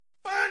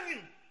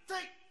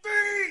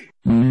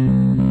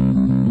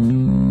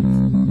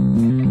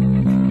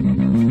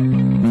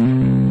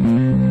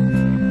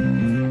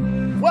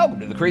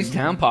Crazy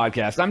Town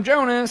Podcast. I'm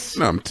Jonas.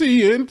 I'm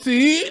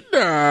TNT.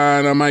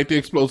 Dynamite, the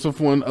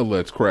explosive one.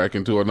 Let's crack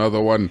into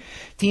another one.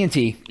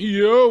 TNT.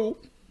 Yo.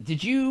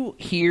 Did you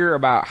hear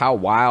about how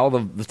wild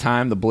of the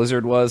time the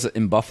blizzard was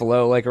in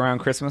Buffalo, like around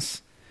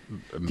Christmas?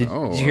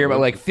 No. Did you hear about,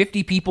 like,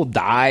 50 people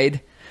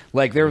died?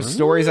 Like, there were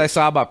stories I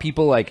saw about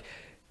people, like,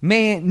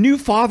 man, new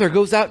father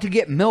goes out to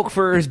get milk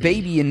for his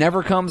baby and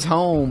never comes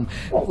home.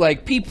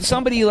 Like,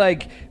 somebody,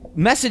 like,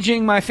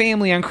 messaging my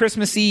family on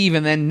Christmas Eve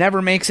and then never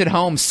makes it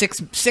home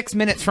 6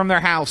 minutes from their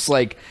house.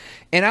 Like,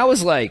 and I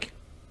was like,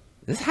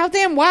 how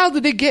damn wild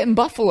did it get in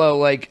Buffalo?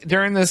 Like,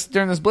 during this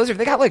blizzard,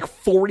 they got like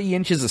 40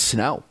 inches of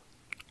snow.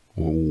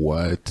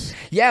 What?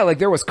 Yeah, like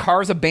there was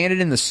cars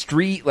abandoned in the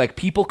street. Like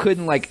people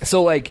couldn't like,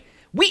 so like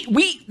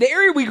the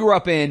area we grew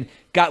up in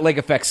got lake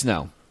effect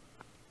snow.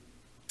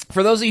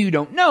 For those of you who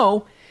don't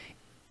know,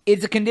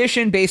 it's a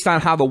condition based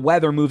on how the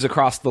weather moves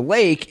across the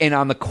lake, and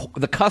on the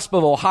cusp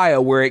of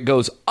Ohio where it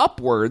goes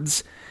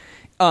upwards,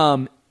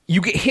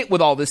 you get hit with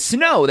all this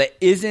snow that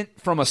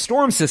isn't from a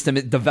storm system.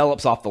 It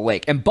develops off the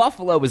lake, and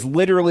Buffalo is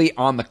literally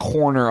on the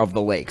corner of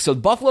the lake, so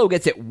Buffalo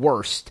gets it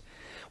worst.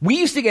 We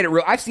used to get it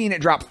I've seen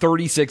it drop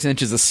 36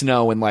 inches of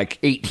snow in like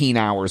 18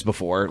 hours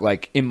before,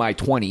 like in my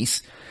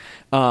 20s.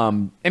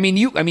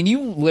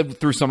 You lived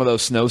through some of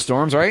those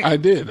snowstorms, right? I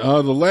did.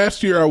 The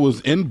last year I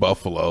was in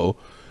Buffalo,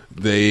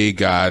 they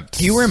got...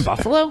 You were in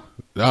Buffalo?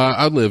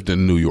 I lived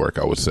in New York,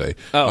 I would say.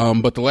 Oh.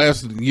 But the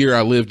last year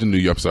I lived in New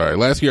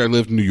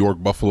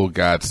York, Buffalo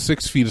got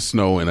 6 feet of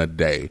snow in a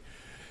day.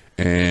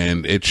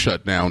 And it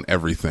shut down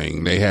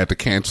everything. They had to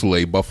cancel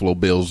a Buffalo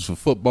Bills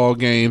football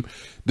game.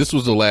 This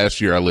was the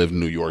last year I lived in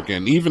New York,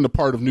 and even the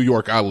part of New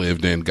York I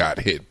lived in got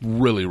hit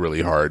really,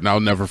 really hard. And I'll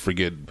never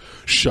forget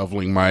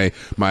shoveling my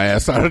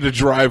ass out of the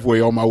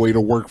driveway on my way to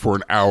work for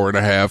an hour and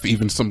a half.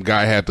 Even some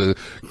guy had to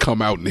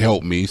come out and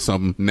help me,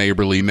 some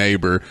neighborly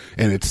neighbor,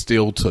 and it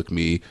still took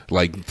me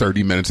like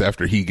 30 minutes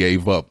after he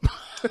gave up.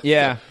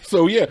 Yeah.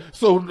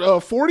 So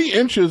 40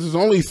 inches is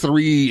only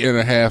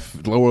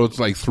 3.5. Well, it's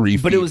like 3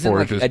 feet. But it was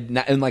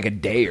in like a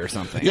day or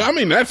something. Yeah, I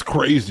mean that's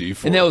crazy.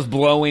 And there was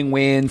blowing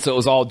wind, so it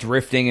was all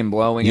drifting and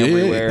blowing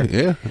everywhere.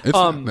 Yeah,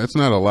 that's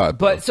not a lot.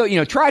 But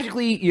so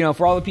tragically,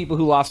 for all the people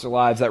who lost their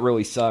lives, that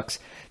really sucks.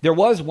 There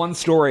was one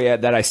story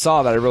that I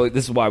saw that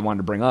this is why I wanted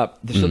to bring up.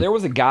 So there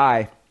was a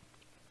guy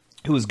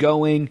who was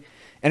going.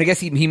 And I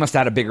guess he must have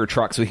had a bigger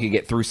truck so he could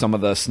get through some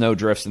of the snow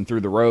drifts and through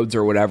the roads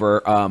or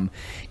whatever.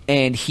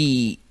 And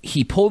he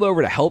pulled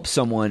over to help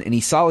someone, and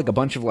he saw like a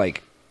bunch of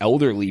like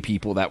elderly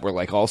people that were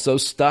like also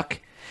stuck,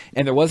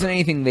 and there wasn't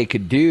anything they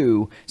could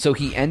do. So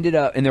he ended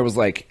up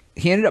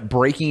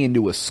breaking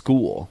into a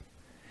school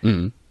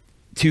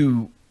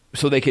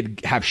so they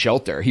could have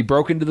shelter. He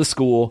broke into the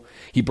school.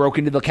 He broke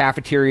into the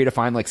cafeteria to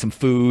find like some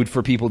food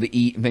for people to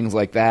eat and things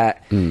like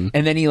that. And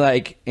then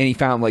they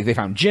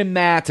found gym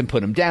mats and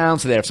put them down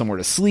so they have somewhere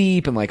to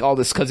sleep and like all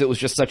this because it was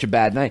just such a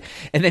bad night.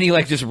 And then he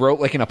like just wrote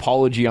like an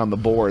apology on the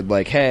board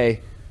like, "Hey,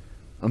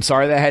 I'm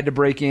sorry that I had to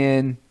break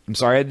in. I'm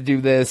sorry I had to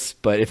do this,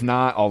 but if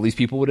not, all these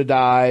people would have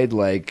died.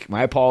 Like,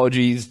 my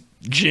apologies,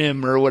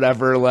 Jim," or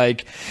whatever.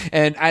 Like,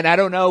 and I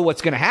don't know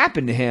what's going to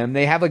happen to him.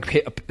 They have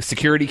like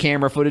security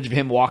camera footage of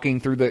him walking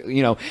through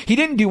he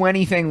didn't do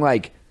anything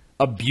like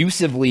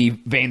abusively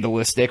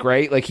vandalistic,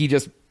 right? Like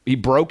he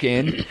broke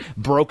in,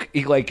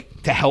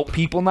 to help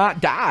people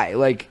not die.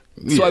 Like,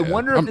 so I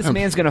wonder if this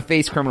man's going to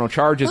face criminal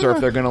charges or if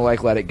they're going to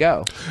like let it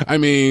go. I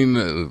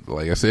mean,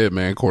 like I said,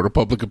 man, court of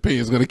public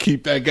opinion is going to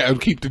keep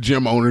the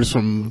gym owners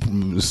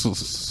from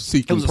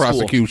seeking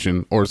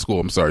prosecution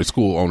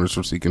school owners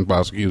from seeking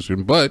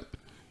prosecution. But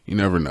you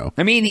never know.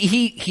 I mean,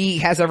 he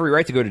has every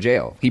right to go to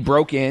jail. He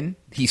broke in,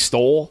 he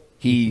stole,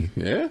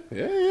 yeah.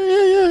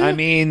 I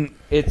mean,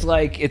 it's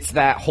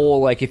that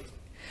whole like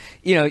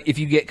if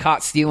you get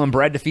caught stealing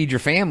bread to feed your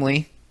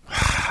family.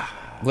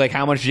 Like,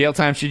 how much jail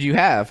time should you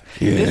have?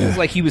 Yeah. This was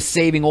like he was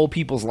saving old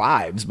people's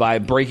lives by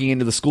breaking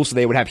into the school so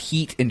they would have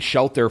heat and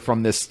shelter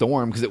from this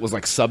storm because it was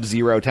like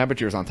sub-zero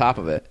temperatures on top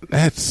of it.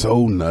 That's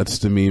so nuts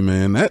to me,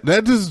 man.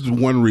 That is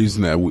one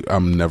reason that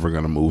I'm never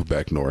going to move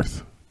back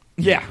north.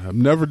 Yeah.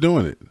 I'm never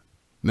doing it.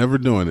 Never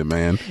doing it,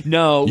 man.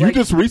 No. You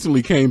just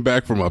recently came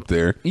back from up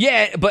there.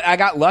 Yeah, but I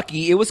got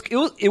lucky. It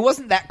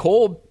wasn't that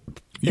cold.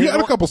 You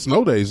had a couple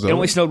snow days, though. It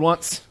only snowed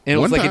once, and it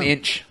was like an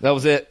inch. That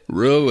was it.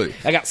 Really?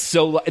 I got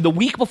the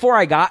week before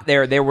I got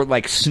there, there were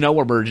like snow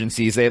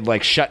emergencies. They had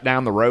like shut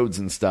down the roads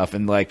and stuff,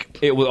 and like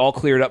it was all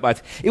cleared up.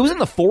 It was in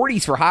the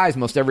 40s for highs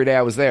most every day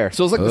I was there.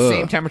 So it was like the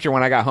same temperature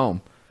when I got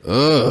home.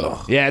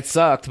 Ugh. Yeah, it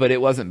sucked, but it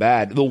wasn't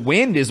bad. The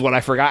wind is what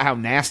I forgot how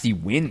nasty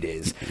wind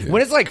is. Yeah.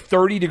 When it's like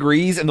 30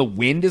 degrees and the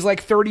wind is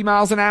like 30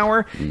 miles an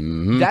hour,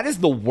 that is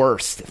the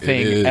worst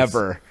thing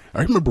ever.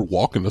 I remember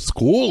walking to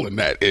school in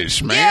that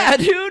ish, man. Yeah,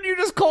 dude, you're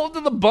just cold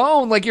to the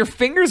bone. Like, your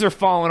fingers are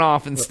falling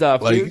off and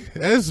stuff, like, dude.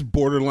 That's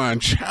borderline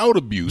child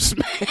abuse,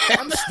 man.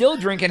 I'm still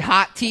drinking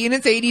hot tea, and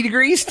it's 80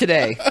 degrees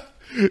today.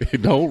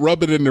 Don't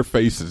rub it in their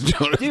faces,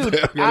 Jonas. Dude,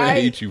 I'm going to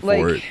hate you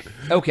for it.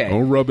 Okay.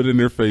 Don't rub it in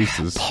their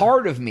faces. The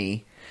part of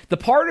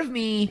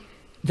me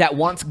that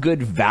wants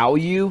good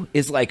value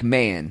is like,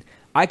 man,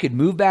 I could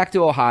move back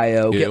to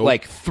Ohio, get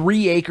like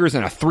 3 acres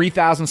and a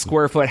 3,000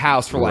 square foot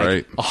house for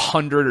like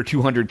 100 or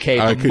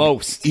 200K the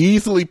most.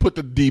 Easily put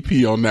the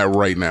DP on that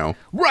right now.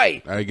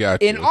 Right. I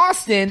got you. In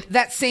Austin,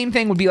 that same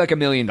thing would be like $1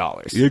 million.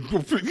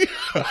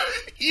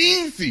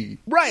 Easy.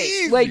 Right.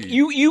 Easy. Like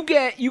you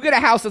get a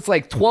house that's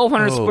like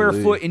 1,200 square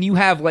foot, and you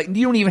have like,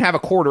 you don't even have a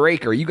quarter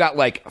acre. You got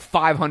like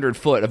 500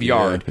 foot of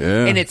yard,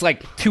 and it's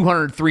like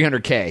 200,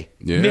 300K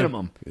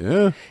minimum.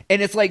 Yeah.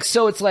 And it's like,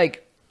 so it's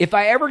like, if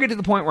I ever get to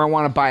the point where I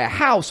want to buy a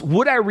house,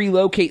 would I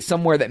relocate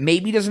somewhere that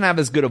maybe doesn't have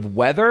as good of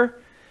weather,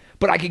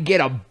 but I could get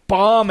a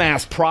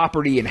bomb-ass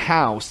property and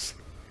house?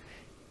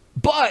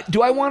 But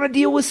do I want to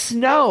deal with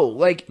snow?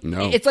 Like,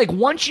 no. It's like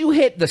once you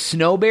hit the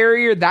snow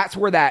barrier, that's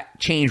where that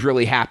change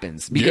really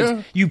happens.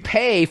 Because you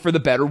pay for the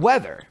better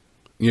weather.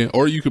 Yeah,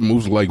 or you could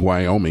move to like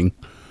Wyoming.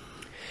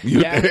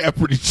 You have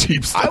pretty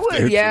cheap stuff. I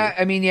would, there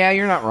I mean,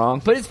 you're not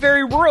wrong, but it's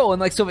very rural, and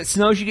like, so if it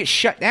snows, you get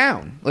shut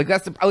down. Like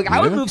that's the like,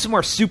 I would move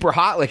somewhere super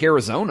hot, like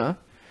Arizona,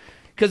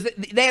 because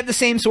they have the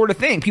same sort of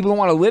thing. People don't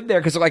want to live there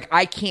because they're like,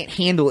 I can't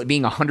handle it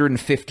being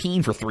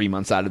 115 for 3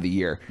 months out of the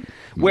year.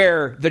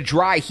 Where the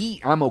dry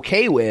heat, I'm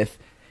okay with.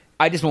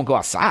 I just won't go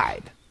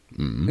outside.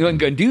 You can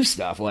go and do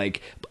stuff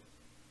like,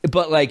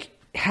 but like.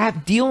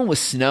 Dealing with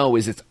snow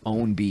is its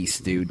own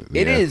beast, dude.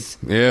 It is.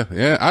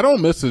 Yeah. I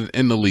don't miss it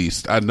in the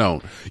least. I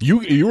don't.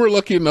 You were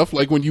lucky enough,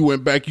 like when you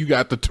went back, you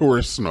got the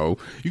tourist snow.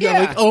 You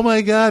got like, oh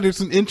my god, it's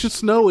an inch of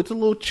snow. It's a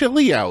little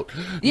chilly out.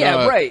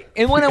 Yeah, right.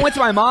 And when I went to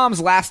my mom's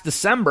last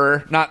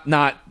December,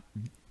 not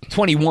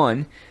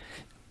 21.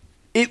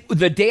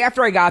 The day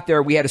after I got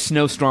there, we had a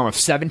snowstorm of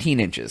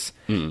 17 inches.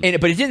 But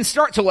it didn't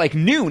start till like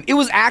noon. It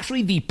was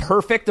actually the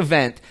perfect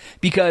event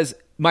because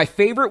my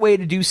favorite way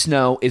to do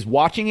snow is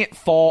watching it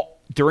fall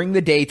during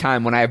the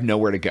daytime when I have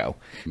nowhere to go.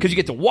 Because you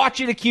get to watch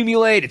it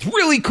accumulate. It's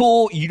really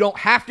cool. You don't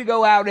have to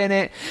go out in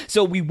it.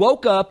 So we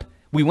woke up,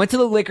 we went to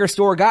the liquor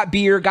store, got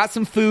beer, got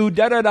some food,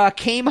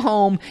 came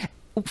home.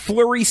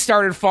 Flurries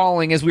started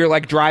falling as we were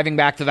like driving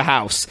back to the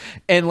house.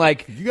 And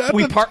like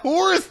we parked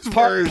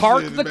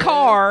the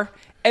car,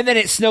 and then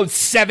it snowed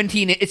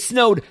 17. It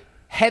snowed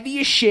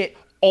heavy as shit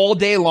all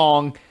day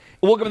long.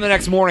 I woke up the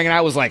next morning and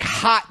I was like,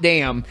 hot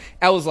damn.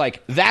 I was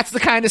like, that's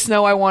the kind of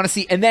snow I want to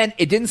see. And then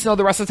it didn't snow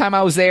the rest of the time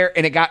I was there,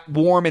 and it got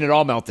warm and it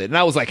all melted. And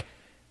I was like,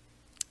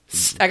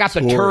 I got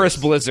the tourist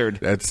blizzard.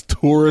 That's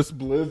tourist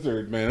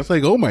blizzard, man. It's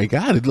like, oh my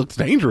god, it looks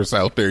dangerous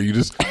out there. You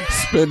just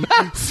spend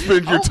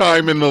your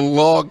time in the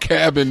log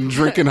cabin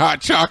drinking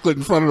hot chocolate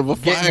in front of a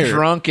fire. Getting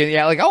drunk and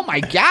like, oh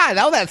my god,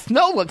 that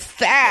snow looks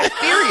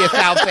serious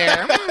out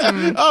there.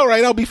 All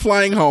right, I'll be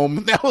flying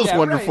home. That was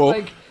wonderful.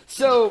 Right. Like,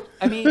 so,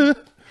 I mean...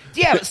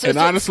 Yeah,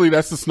 honestly,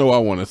 that's the snow I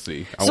want to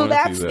see.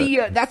 That's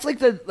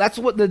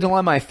what the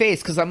dilemma I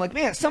face, because I'm like,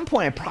 man, at some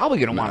point I'm probably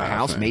gonna want a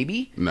house,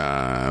 maybe.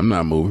 Nah, I'm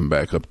not moving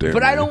back up there.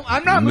 But man.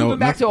 I'm not moving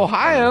back to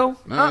Ohio.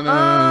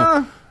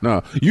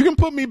 No, you can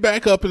put me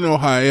back up in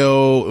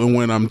Ohio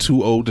when I'm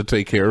too old to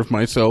take care of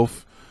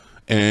myself,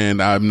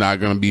 and I'm not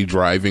going to be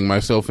driving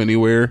myself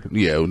anywhere.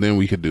 Yeah, then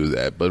we could do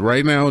that. But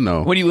right now,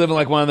 no. When you live in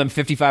like one of them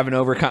 55 and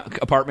over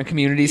apartment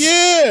communities?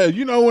 Yeah,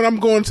 when I'm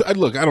going to...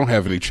 Look, I don't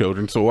have any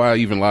children, so why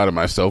even lie to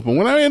myself? But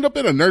when I end up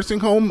in a nursing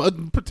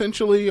home,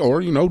 potentially,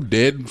 or,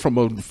 dead from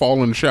a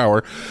fallen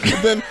shower,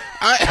 then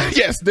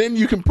then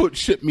you can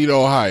ship me to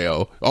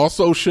Ohio.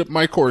 Also ship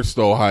my corpse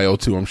to Ohio,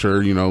 too. I'm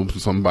sure,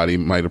 somebody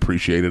might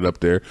appreciate it up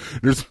there.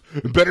 There's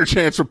a better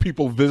chance for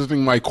people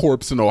visiting my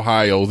corpse in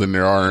Ohio than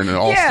there are in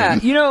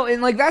Austin. Yeah,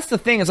 and like that's the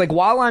thing. Is like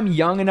while I'm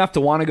young enough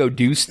to want to go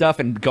do stuff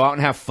and go out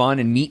and have fun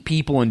and meet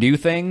people and do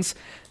things,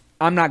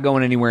 I'm not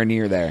going anywhere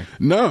near there.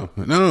 No.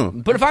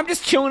 But if I'm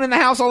just chilling in the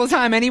house all the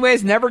time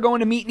anyways, never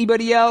going to meet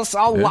anybody else,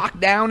 I'll lock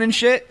down and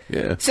shit.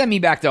 Yeah. Send me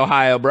back to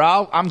Ohio,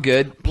 bro. I'm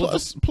good.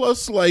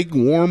 Plus, like,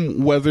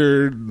 warm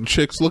weather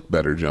chicks look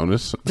better,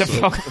 Jonas.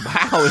 So.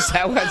 Wow, is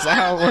that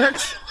how it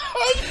works?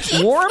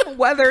 Warm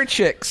weather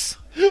chicks.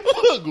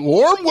 Look,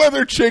 warm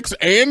weather chicks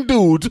and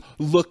dudes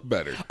look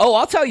better. Oh,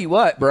 I'll tell you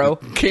what, bro.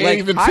 Can't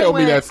even tell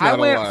me that's not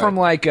a lie.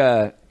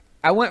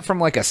 I went from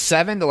like a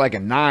 7 to like a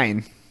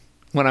 9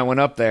 when I went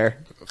up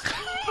there.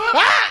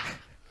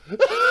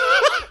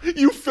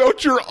 You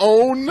felt your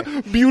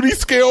own beauty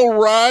scale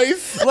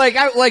rise?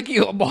 Like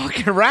you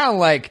walking around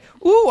like,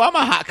 ooh, I'm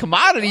a hot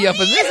commodity up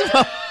in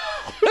this.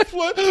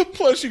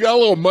 Plus, you got a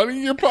little money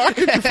in your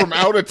pocket. You're from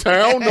out of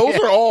town. Those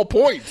are all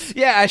points.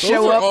 Yeah, I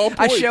show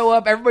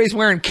up. Everybody's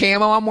wearing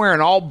camo. I'm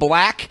wearing all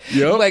black.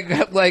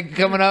 Yep. Like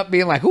coming up,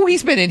 being like, "Ooh,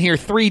 he's been in here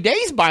 3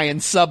 days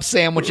buying sub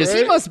sandwiches.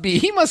 Right?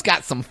 He must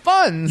got some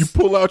funds." You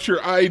pull out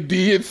your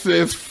ID. It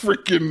says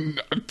freaking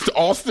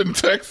Austin,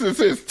 Texas.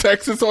 It says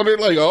Texas on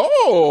it. Like,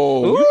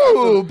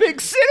 ooh,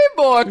 big city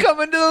boy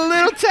coming to the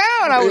little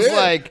town. I was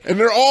like, and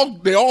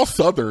they all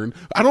Southern.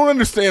 I don't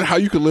understand how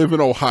you could live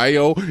in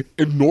Ohio,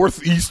 in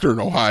northeastern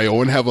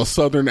Ohio, and have a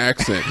Southern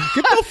accent.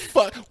 Get the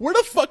fuck. Where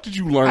the fuck did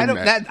you learn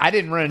that? I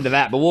didn't run into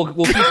that, but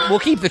we'll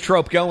keep the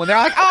trope going. They're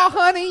like, oh,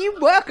 honey, you're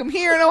welcome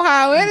here in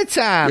Ohio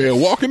anytime. Yeah,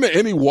 walk into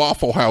any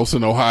Waffle House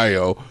in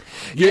Ohio.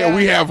 Yeah,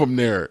 we have them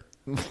there.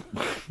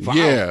 Wow.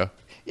 Yeah.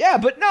 Yeah,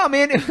 but no,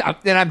 man,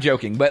 and I'm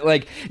joking, but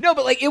like, no,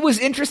 but like, it was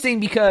interesting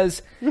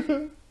because,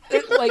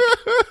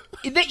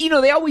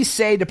 they always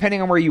say,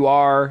 depending on where you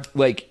are,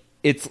 like,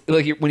 it's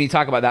like when you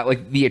talk about that,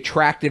 like the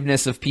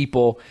attractiveness of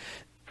people,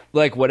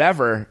 like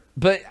whatever.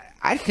 But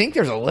I think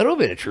there's a little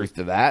bit of truth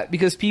to that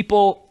because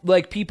people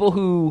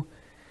who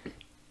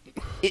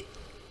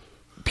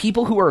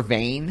are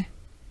vain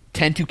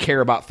tend to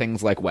care about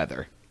things like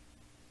weather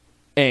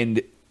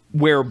and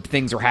where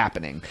things are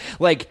happening.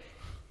 Like,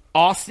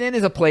 Austin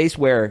is a place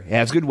where it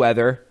has good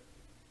weather.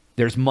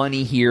 There's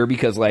money here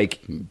because,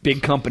 like,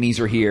 big companies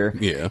are here.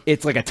 Yeah.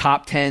 It's like a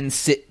top 10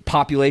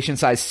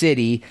 population-sized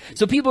city,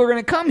 so people are going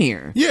to come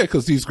here. Yeah,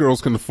 because these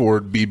girls can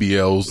afford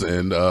BBLs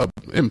and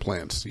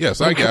implants.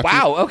 Yes, I got you.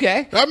 Wow,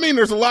 okay. I mean,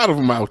 there's a lot of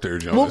them out there,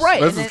 Jonas. Well,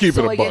 right. Let's just keep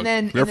it a buck.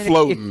 They're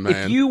floating, man.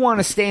 If you want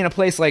to stay in a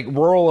place like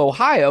rural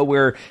Ohio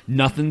where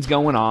nothing's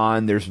going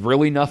on, there's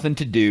really nothing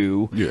to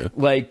do,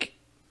 like,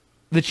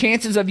 the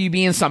chances of you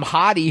being some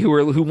hottie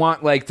who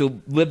want like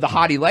to live the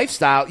hottie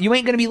lifestyle, you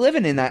ain't going to be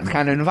living in that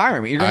kind of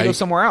environment. You're going to go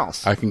somewhere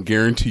else. I can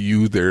guarantee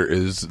you there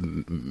is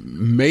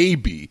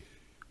maybe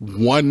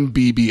one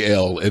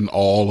BBL in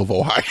all of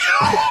Ohio.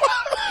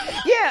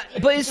 Yeah,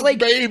 but it's like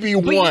maybe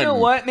one. You know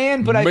what,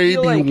 man? But maybe I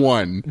feel like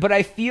one. But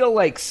I feel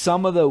like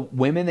some of the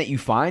women that you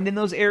find in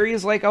those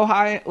areas, like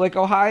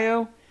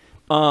Ohio,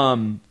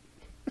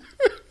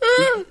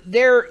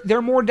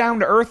 they're more down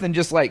to earth and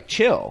just like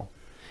chill.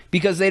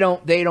 Because they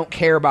don't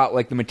care about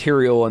like the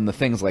material and the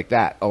things like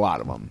that. A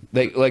lot of them,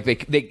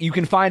 you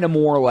can find a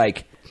more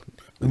like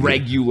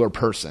regular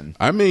person.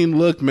 I mean,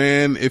 look,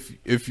 man,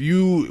 if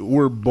you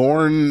were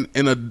born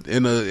in a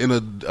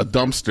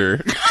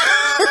dumpster,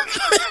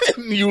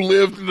 and you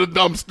lived in a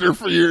dumpster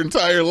for your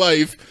entire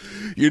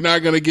life, you're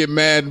not gonna get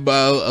mad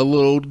by a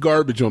little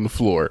garbage on the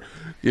floor.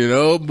 You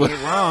know, but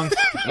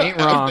ain't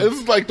wrong. This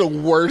is like the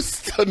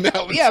worst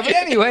analogy. Yeah, but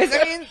anyways,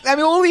 I mean,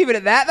 we'll leave it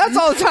at that. That's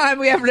all the time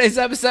we have for today's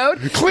episode.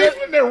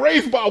 Cleveland, they're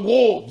raised by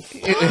wolves.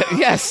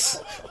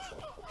 Yes.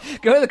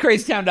 Go to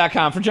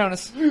thecrazytown.com for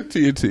Jonas.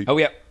 TNT. Oh,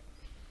 yeah.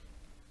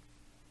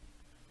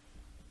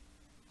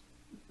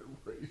 They're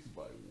raised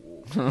by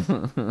wolves.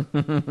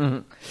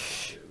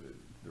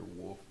 They're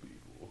wolf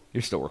people.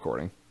 You're still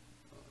recording.